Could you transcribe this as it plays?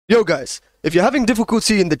Yo guys, if you're having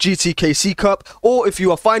difficulty in the GTKC Cup, or if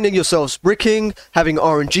you are finding yourselves bricking, having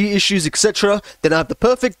RNG issues, etc., then I have the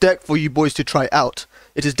perfect deck for you boys to try out.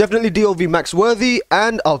 It is definitely DLV max worthy,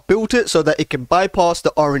 and I've built it so that it can bypass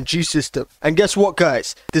the RNG system. And guess what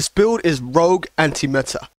guys, this build is rogue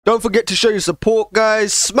anti-meta. Don't forget to show your support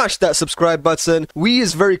guys, smash that subscribe button. We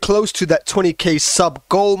is very close to that 20k sub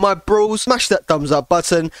goal my bros. Smash that thumbs up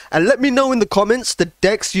button and let me know in the comments the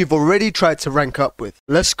decks you've already tried to rank up with.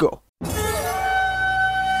 Let's go.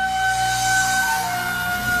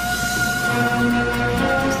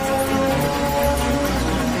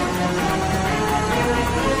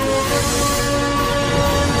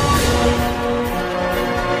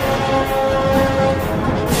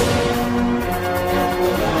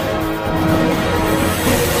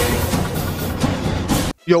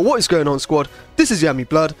 Yo, what is going on squad? This is Yummy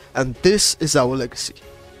Blood and this is our legacy.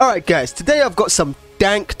 Alright guys, today I've got some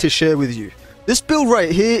dank to share with you. This build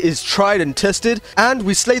right here is tried and tested, and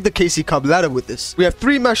we slayed the KC Cup ladder with this. We have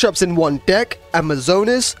 3 mashups in one deck: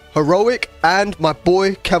 Amazonas, Heroic, and my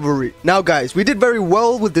boy Cavalry. Now guys, we did very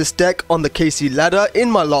well with this deck on the KC ladder in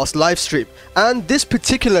my last live stream, and this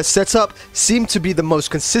particular setup seemed to be the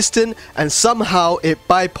most consistent, and somehow it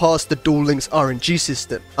bypassed the Duel Links RNG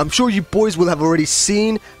system. I'm sure you boys will have already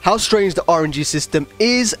seen how strange the RNG system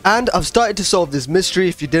is, and I've started to solve this mystery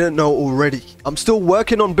if you didn't know already. I'm still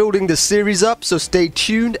working on building this series up, so stay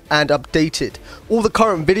tuned and updated. All the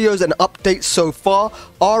current videos and updates so far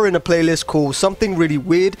are in a playlist called Something Really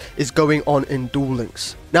Weird is Going On in Duel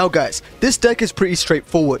Links. Now guys, this deck is pretty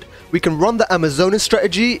straightforward. We can run the Amazonas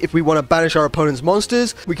strategy if we want to banish our opponent's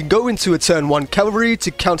monsters, we can go into a turn 1 Cavalry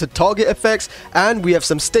to counter target effects, and we have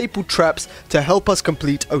some staple traps to help us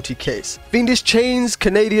complete OTKs. Fiendish Chains,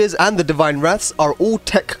 Canadias, and the Divine Wraths are all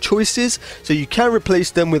tech choices, so you can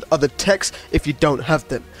replace them with other techs if you don't have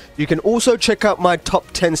them. You can also check out my top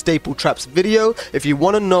 10 staple traps video if you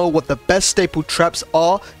want to know what the best staple traps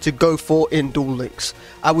are to go for in Duel Links.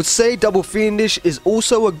 I would say Double Fiendish is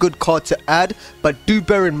also a good card to add, but do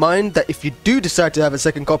bear in mind that if you do decide to have a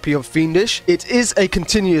second copy of Fiendish, it is a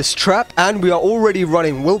continuous trap and we are already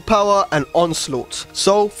running Willpower and Onslaught,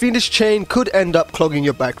 so Fiendish Chain could end up clogging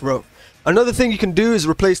your back row. Another thing you can do is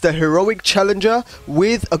replace the Heroic Challenger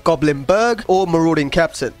with a Goblin Berg or Marauding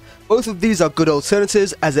Captain. Both of these are good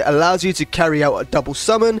alternatives as it allows you to carry out a double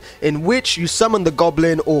summon in which you summon the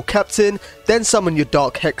Goblin or Captain, then summon your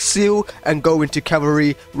Dark Hex-Sealed and go into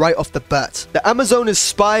Cavalry right off the bat. The Amazonas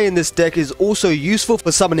Spy in this deck is also useful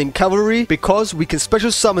for summoning Cavalry because we can special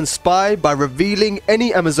summon Spy by revealing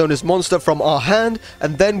any Amazonas monster from our hand,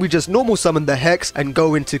 and then we just normal summon the Hex and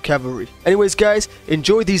go into Cavalry. Anyways guys,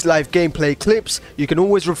 enjoy these live gameplay clips. You can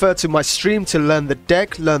always refer to my stream to learn the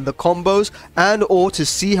deck, learn the combos, and or to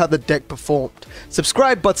see how the deck performed.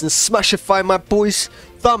 Subscribe button smashify my boys,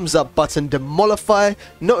 thumbs up button demolify,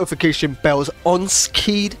 notification bells on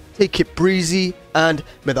skid, take it breezy, and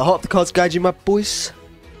may the heart of the cards guide you my boys.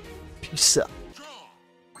 Peace out.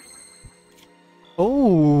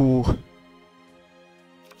 Oh,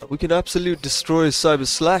 we can absolute destroy Cyber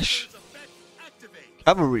Slash.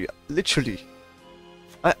 Cavalry, literally.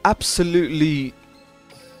 I absolutely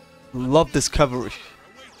love this Cavalry.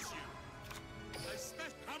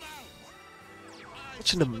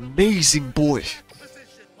 Such an amazing boy.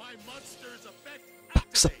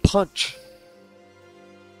 Packs a punch.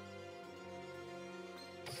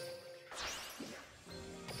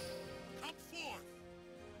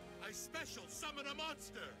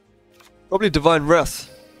 Probably Divine Wrath.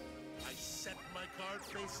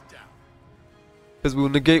 Because we'll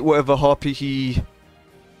negate whatever harpy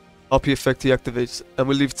effect he activates, and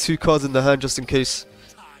we'll leave 2 cards in the hand just in case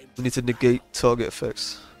we need to negate target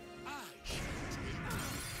effects.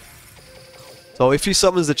 So if he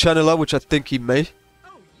summons the Channeler, which I think he may,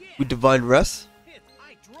 with Divine Wrath,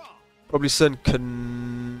 probably send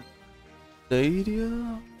Canadia?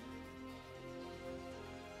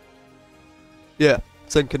 Yeah,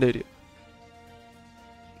 send Canadia.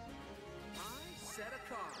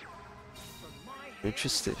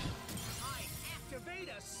 Interesting.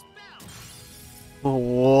 Oh,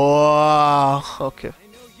 wow, okay.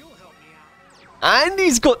 And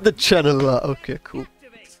he's got the Channeler, okay, cool.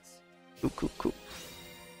 Cool.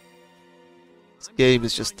 This game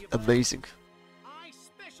is just amazing.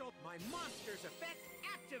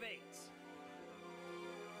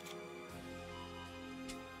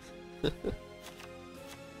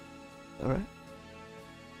 Alright.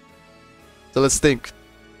 So let's think.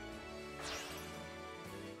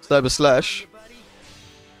 Cyber Slash.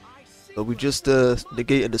 So we just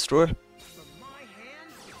negate and destroy.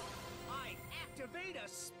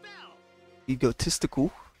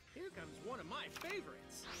 Egotistical. Here comes one of my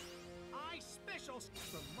favorites.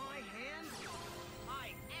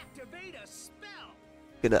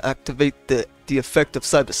 Gonna activate the effect of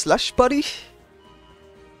Cyber Slash, buddy.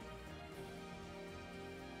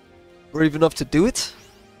 Brave enough to do it?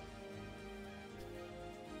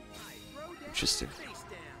 Interesting.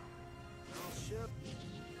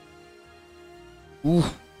 Ooh.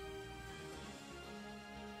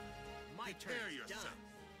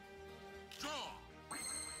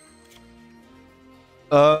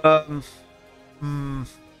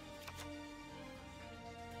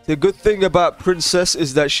 The good thing about Princess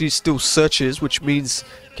is that she still searches, which means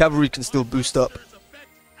Cavalry can still boost up.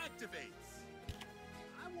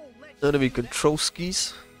 Enemy control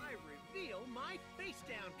skis.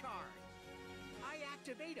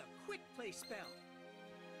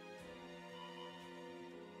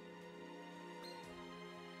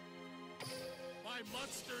 My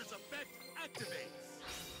monster's effect activates.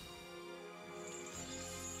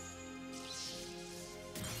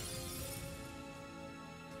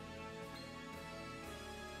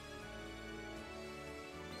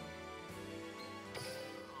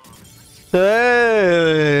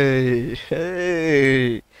 Hey,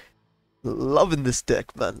 hey, loving this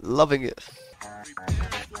deck, man, loving it.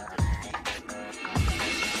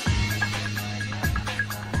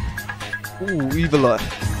 Ooh, Evil Eye.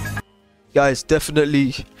 Guys,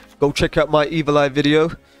 definitely go check out my Evil Eye video.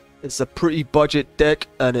 It's a pretty budget deck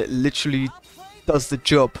and it literally does the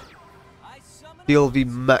job. DLV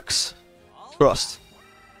max. Trust.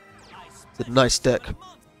 It's a nice deck.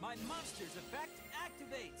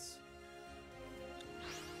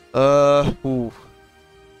 Ooh.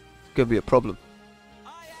 It's gonna be a problem.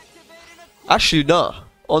 Actually, nah.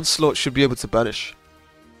 Onslaught should be able to banish.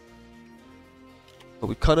 But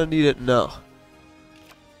we kinda need it now.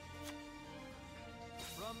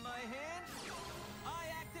 From my hand, I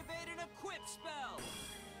activate an equip spell.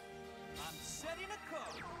 I'm setting a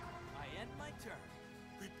card. I end my turn.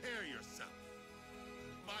 Prepare yourself.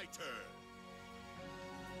 My turn.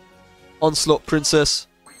 Onslaught Princess.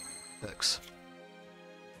 X.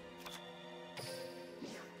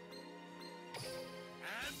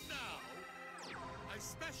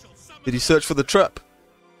 Did he search for the trap?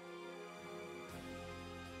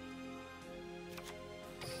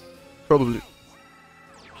 Probably.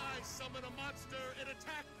 I summon a monster in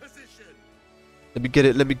attack position. Let me get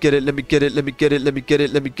it, let me get it, let me get it, let me get it, let me get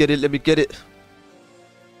it, let me get it, let me get it.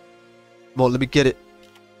 Come on, let me get it.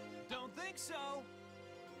 Don't think so.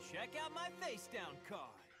 Check out my face down card.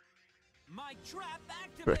 My trap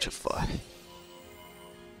activates. Rectify.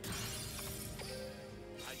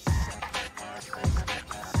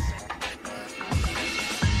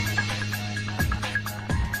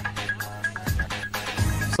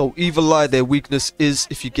 So Evil Eye, their weakness is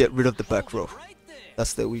if you get rid of the back row.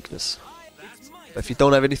 That's their weakness. But if you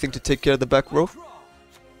don't have anything to take care of the back row,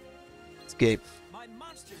 it's game.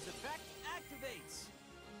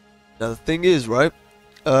 Now the thing is, right?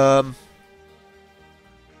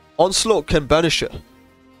 Onslaught can banish her.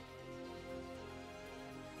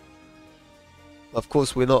 Of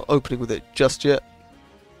course, we're not opening with it just yet.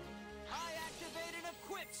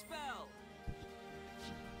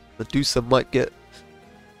 Medusa might get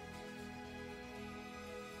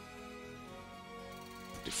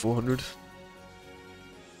 400.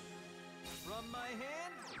 From my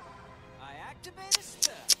hand, I activate a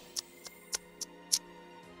spell.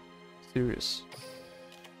 Serious.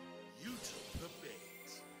 You took the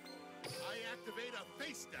bait. I activate a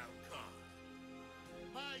face down card.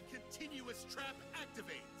 My continuous trap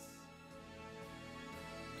activates.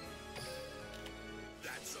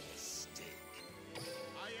 That's a mistake.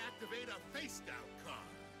 I activate a face down card.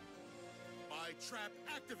 My trap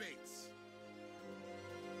activates.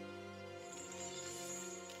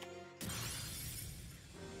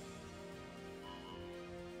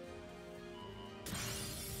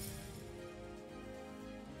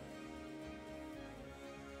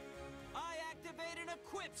 Activate an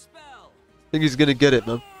equip spell. I think he's gonna get it,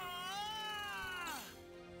 man.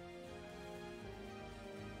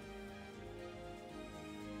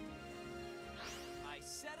 I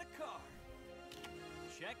set a card.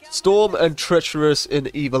 Check out Storm and Treacherous in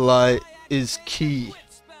Evil Eye is key.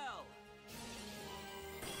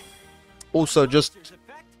 Also, just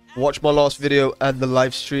watch my last video and the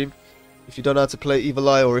live stream. If you don't know how to play Evil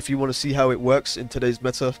Eye or if you want to see how it works in today's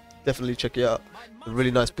meta, definitely check it out. A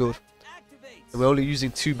really nice build. And we're only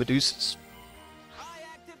using 2 Medusas. I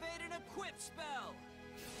activate an equip spell.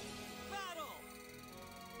 Battle.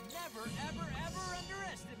 Never, ever, ever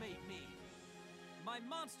underestimate me. My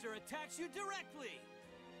monster attacks you directly.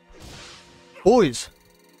 Boys,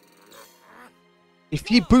 if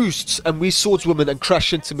he boosts and we Swordswoman and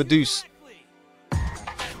crash into Medusa,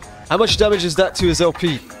 How much damage is that to his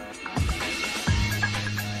LP?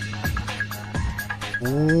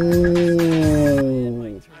 Ooh.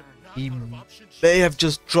 He may have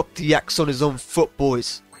just dropped the axe on his own foot,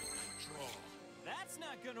 boys. That's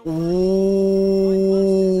not gonna work.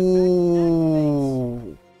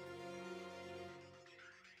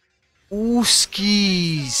 Ooh. Ooh,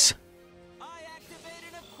 skis. I activate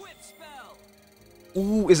an equip spell.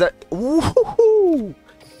 Ooh, is that? Ooh.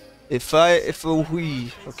 If a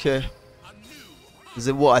we. Okay. Is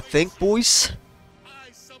it what I think, boys?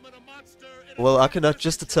 Well, I cannot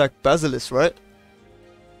just attack Basilisk, right?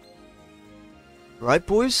 Right,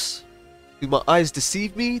 boys? Do my eyes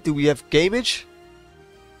deceive me? Do we have gameage?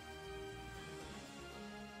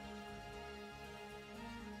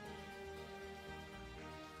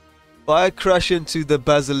 If I crash into the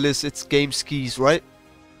Basilisk, it's game skis, right?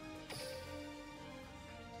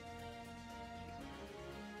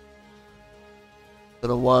 Don't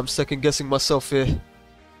know why I'm second guessing myself here.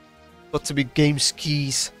 Got to be game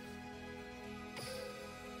skis.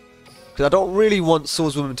 Because I don't really want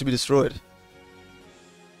Swordswoman to be destroyed.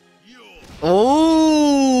 Oh,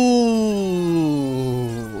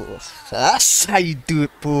 that's how you do it,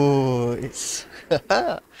 boys.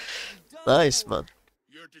 Nice, man.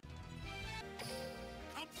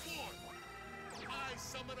 Come forth. I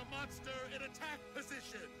summon a monster in attack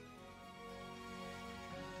position.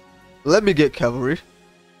 Let me get Cavalry.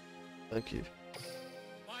 Thank you.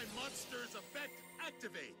 My monster's effect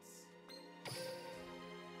activates.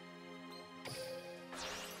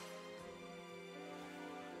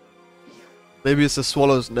 Maybe it's a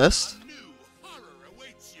swallow's nest. A new horror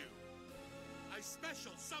awaits you. I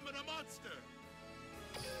special summon a monster.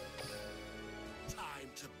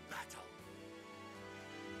 Time to battle.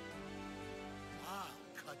 I'll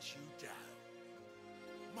cut you down.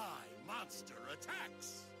 My monster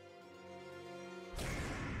attacks.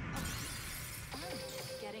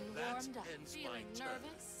 Getting That warmed up. ends my Feeling turn.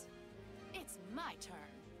 nervous? It's my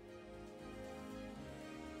turn.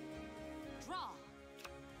 Draw.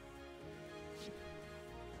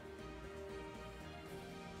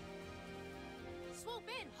 Swoop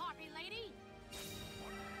in, Harpy Lady.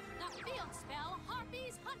 The field spell,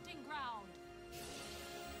 Harpy's Hunting Ground.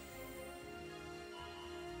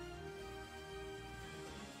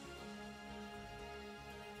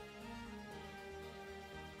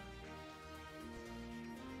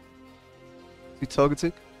 Is he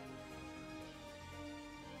targeting?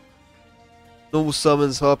 Normal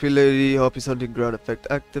summons, Harpy Lady, Harpy's Hunting Ground effect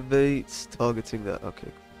activates. Targeting that,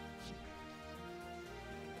 okay.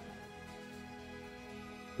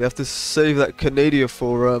 We have to save that Canadia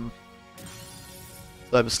for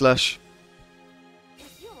Cyber Slash.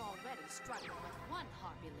 If you're already struggling with one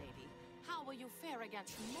Harpy Lady, how will you fare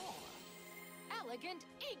against more? Elegant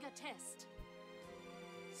egotist.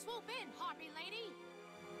 Swoop in, Harpy Lady.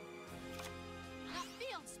 The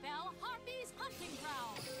field spell, Harpy's Hunting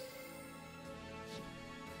Ground.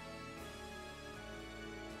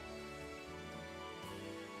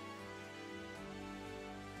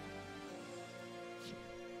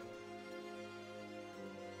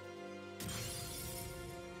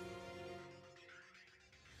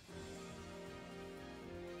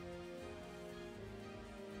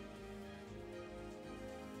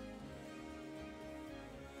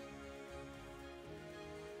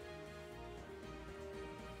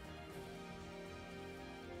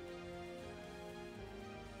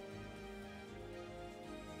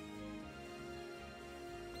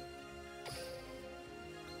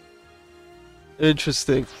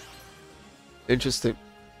 Interesting. Interesting.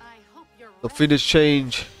 I hope you're The ready. Fiendish Chain I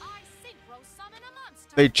synchro summon a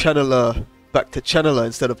monster. made Channeler back to Channeler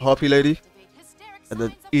instead of Harpy Lady. Activate hysteric And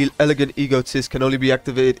then signs of Elegant Egotist can only be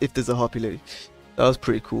activated if there's a Harpy Lady. That was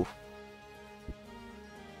pretty cool.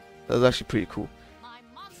 That was actually pretty cool. my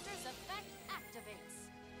monster's effect activates.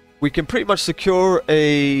 We can pretty much secure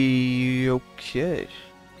a... Okay.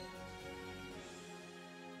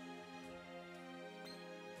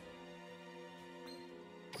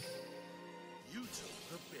 You took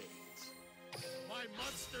the bait. My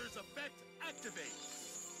monster's effect activates.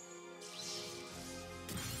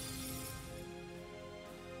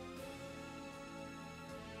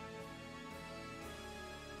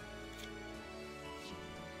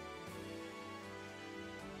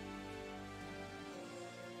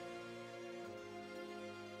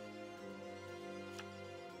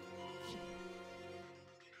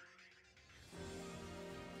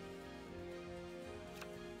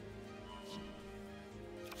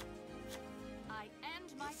 I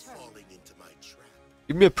end my turn. Falling into my trap.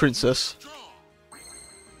 Give me a princess. Draw.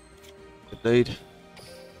 Grenade.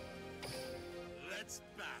 Let's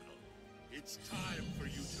battle. It's time for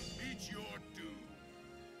you to meet your doom.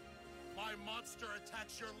 My monster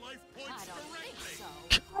attacks your life I points don't think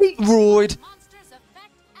directly. so. Royd. Monster's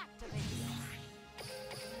effect activates.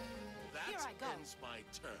 That Here I go. ends my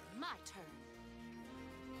turn. My turn.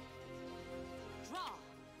 Draw.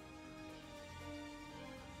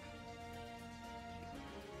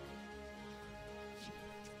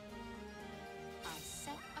 I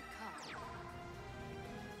set a card.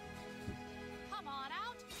 Come on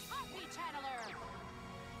out, Harpy Channeler.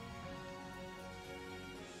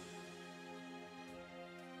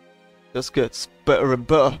 Just gets better and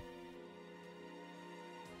better.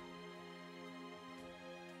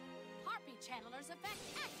 Harpy Channeler's effect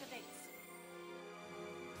activates.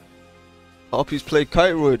 Harpies play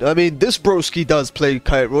Kiteroid. I mean, this broski does play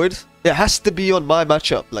Kiteroid. It has to be on my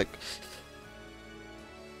matchup. Like,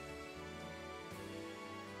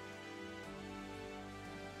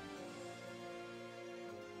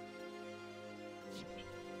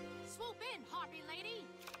 Swoop in, Harpy Lady.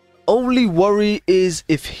 only worry is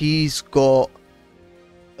if he's got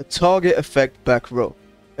a target effect back row.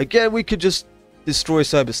 Again, we could just destroy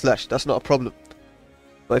Cyber Slash. That's not a problem.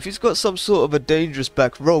 But if he's got some sort of a dangerous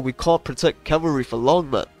back row, we can't protect Cavalry for long,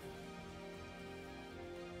 man.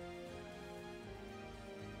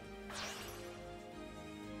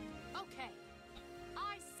 Okay.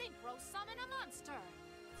 I synchro summon a monster.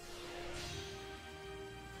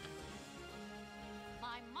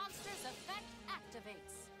 My monster's effect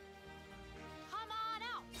activates. Come on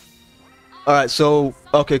out. Alright, so,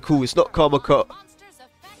 okay, cool. It's not Karma Cut. Monster's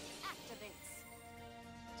effect activates.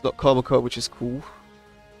 It's not Karma Cut, which is cool.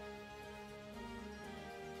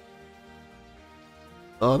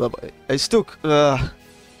 Oh, no, but it still could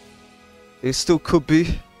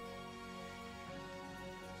be.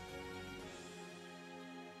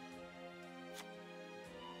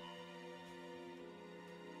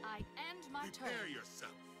 I end my turn. Prepare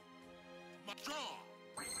yourself. Draw.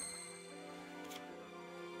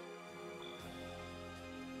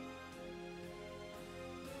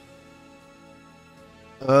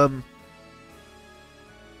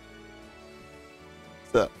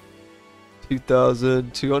 What's that?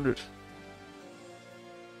 2,200.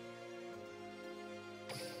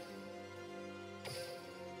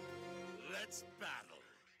 Let's battle.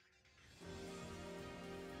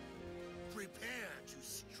 Prepare to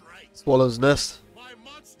strike. Swallow's Nest. My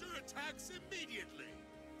monster attacks immediately.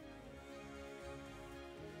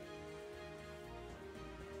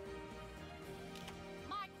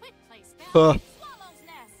 My quick play spell. Huh. Swallow's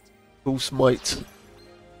Nest. Full Smite.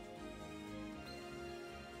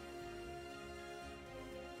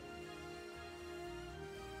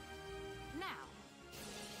 Now,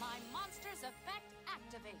 my monster's effect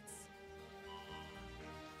activates.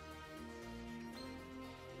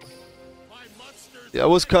 My monster's Yeah, I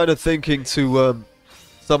was kind of thinking to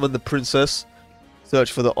summon the Princess,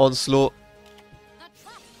 search for the Onslaught. The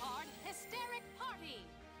trap card, Hysteric Party.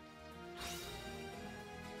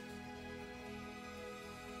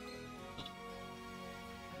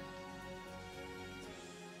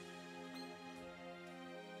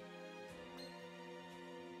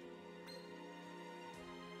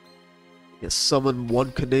 Yeah, summon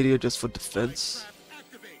one Canadia just for defense. trap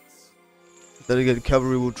activates. Then again,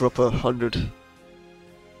 Cavalry will drop 100.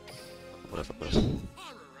 Whatever. Horror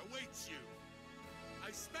awaits you.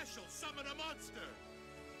 I special summon a monster.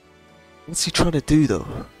 What's he trying to do though?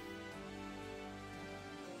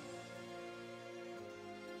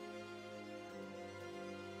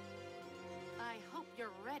 I hope you're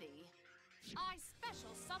ready. I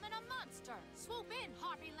special summon a monster. Swoop in,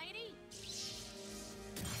 Harpy Lady.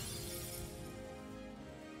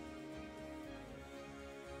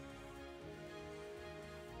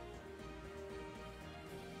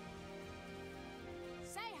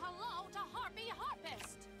 Say hello to Harpy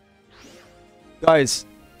Harpist. Guys,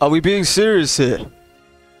 are we being serious here?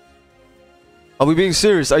 Are we being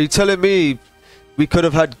serious? Are you telling me we could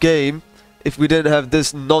have had game if we didn't have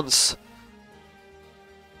this nonce?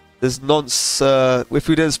 If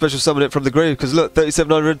we didn't special summon it from the grave? Because look,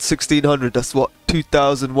 3,700, 1,600, that's what?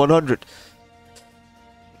 2,100.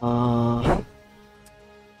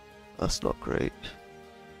 That's not great.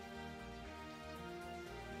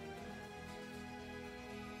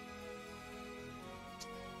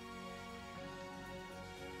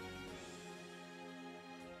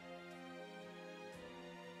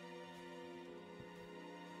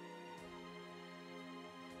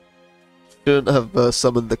 Shouldn't have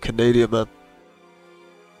summoned the Canadian, man.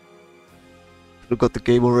 Could have got the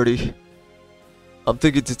game already. I'm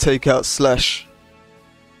thinking to take out Slash.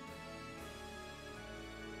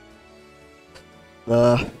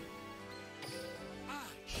 I shall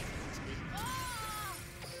take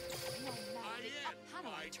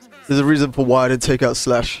There's a reason for why I didn't take out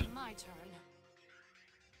Slash. My turn.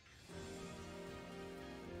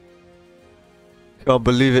 Can't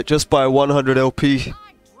believe it. Just by 100 LP. I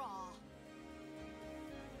draw.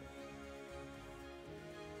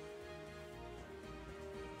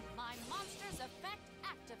 My monster's effect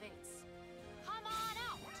activates. Come on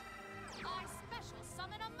out. I special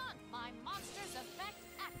summon a monk. My monster's effect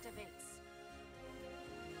activates.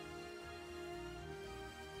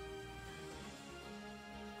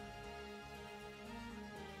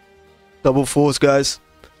 Double fours, guys.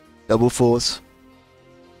 Double fours.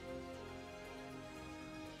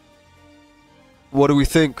 What do we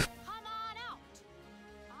think? Come on out.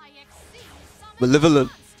 I exceed summon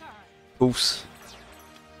Malevolent. monster. Oops.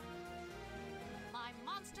 My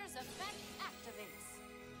monster's effect activates.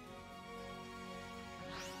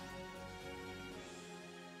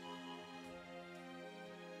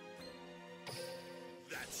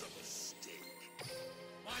 That's a mistake.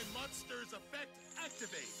 My monster's effect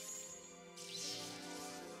activates.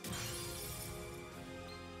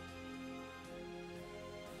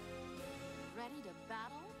 Ready to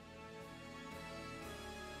battle?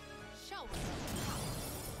 Show us your power.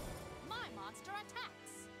 My monster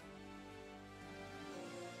attacks.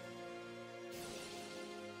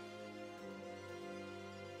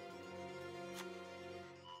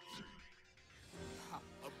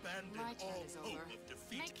 Abandon My turn all is hope over. of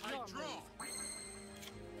defeat. Make I your draw. move.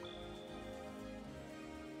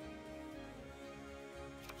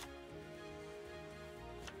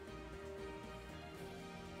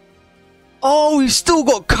 Oh, he's still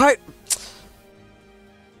got kite.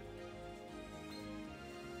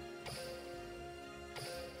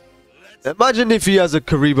 Imagine if he has a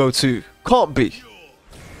Karibo too. Can't be.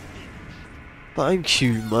 Thank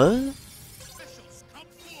you, man. Specials come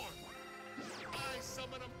forth. I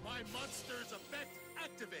summon my monster's effect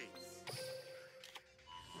activates.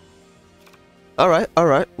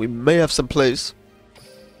 Alright. We may have some plays.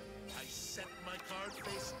 I set my card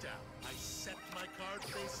face down. I set my card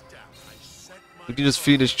face down. I set my We can just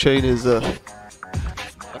Fiendish Chain his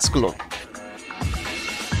Excalibur.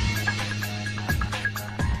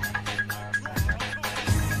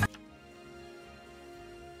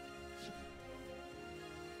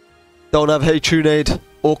 Don't have Hatronade,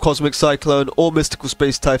 or Cosmic Cyclone, or Mystical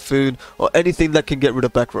Space Typhoon, or anything that can get rid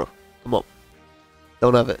of back row. Come on.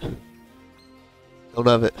 Don't have it. Don't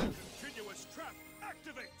have it. continuous trap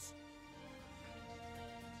activates.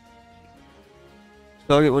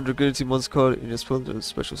 Target when Dragoonity monster card, you just put into a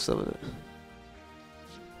special summon it.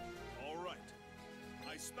 All right.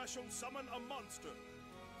 I special summon a monster.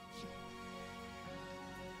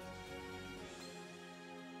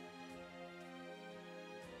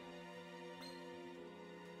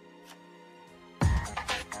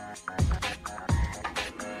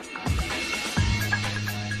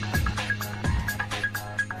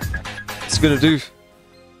 What's it gonna do?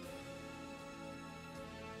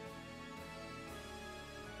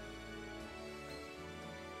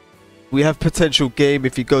 We have potential game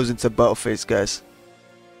if he goes into battle phase, guys.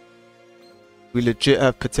 We legit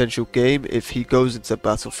have potential game if he goes into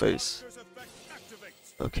battle phase. Monster's effect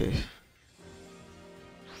activates. Okay.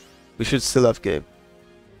 We should still have game.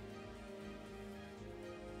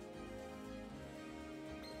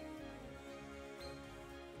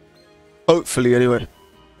 Hopefully, anyway.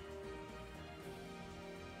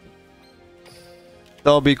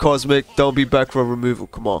 Don't be cosmic, don't be back row removal.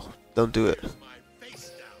 Come on, don't do it. My face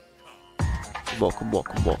down card.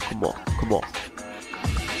 Come on.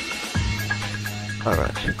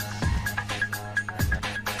 Alright.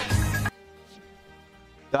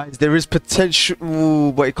 Guys, there is potential.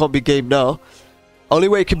 Ooh, but it can't be game now. Only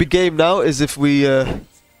way it can be game now is if we if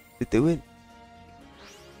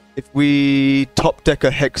we top deck a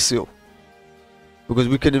Hex-Sealed. Because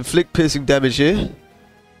we can inflict piercing damage here.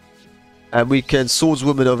 And we can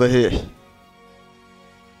swordswoman over here.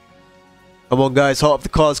 Come on, guys, heart of the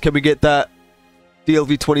cards. Can we get that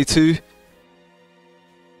DLV 22?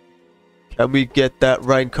 Can we get that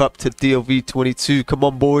rank up to DLV 22? Come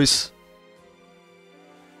on, boys.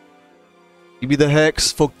 Give me the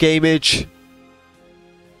Hex for gameage.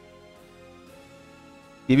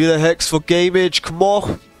 Give me the Hex for gameage. Come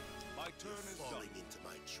on. My turn is falling into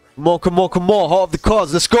my trap. Come on. Heart of the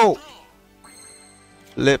cards. Let's go.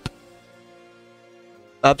 Flip.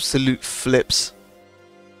 Absolute flips.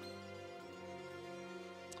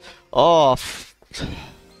 Oh,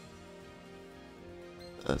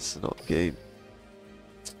 that's not game.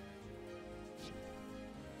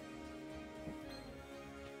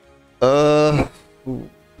 Ooh.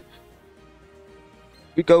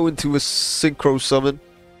 We go into a synchro summon,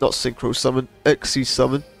 not synchro summon, XC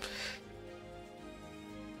summon.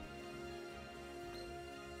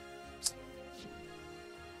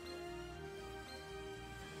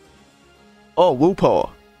 Oh, willpower.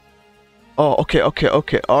 Oh, okay, okay,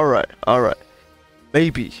 okay. Alright, alright.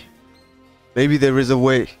 Maybe. Maybe there is a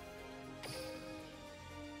way.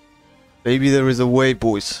 Maybe there is a way,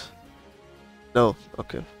 boys. No,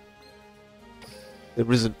 okay.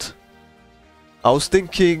 There isn't. I was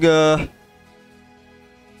thinking,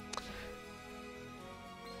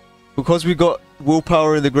 because we got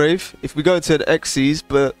willpower in the grave, if we go into an Xyz,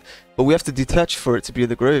 but we have to detach for it to be in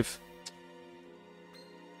the grave.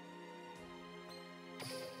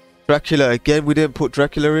 Dracula, again, we didn't put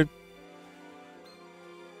Dracula in.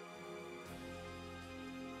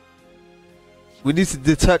 We need to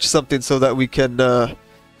detach something so that we can,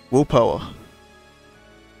 willpower.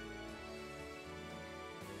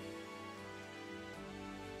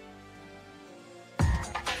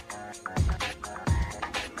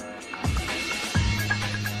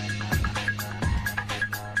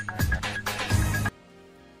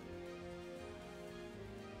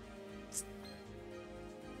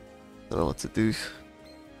 I don't know what to do.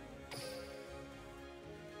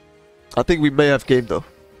 I think we may have game though.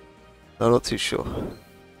 I'm not too sure.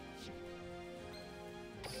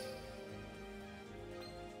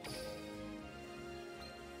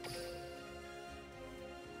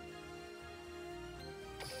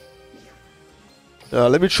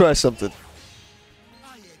 Let me try something.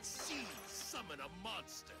 So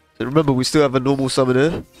remember, we still have a normal summon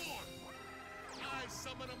here.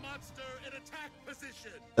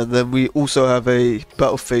 And then we also have a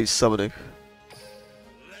battle phase summoning.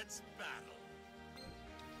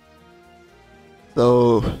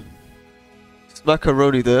 So,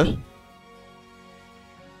 Smackaroni there.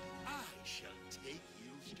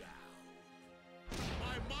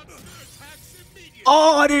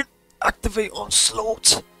 Oh, I didn't activate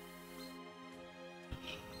Onslaught.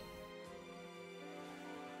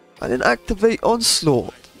 I didn't activate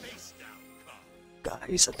Onslaught.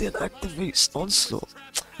 Guys, I didn't activate Onslaught.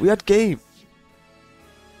 We had game.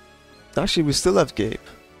 Actually, we still have game.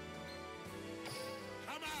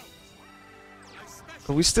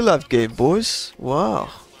 We still have game, boys. Wow.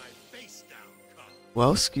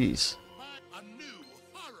 Wow, skis.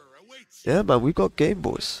 Yeah, man, we got game,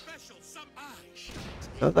 boys.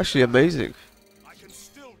 That's actually amazing.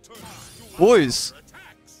 Boys,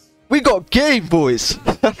 we got game, boys.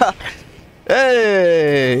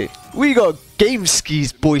 Hey, we got game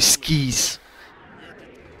skis, boy skis.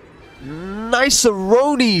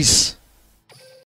 Nice-aronies.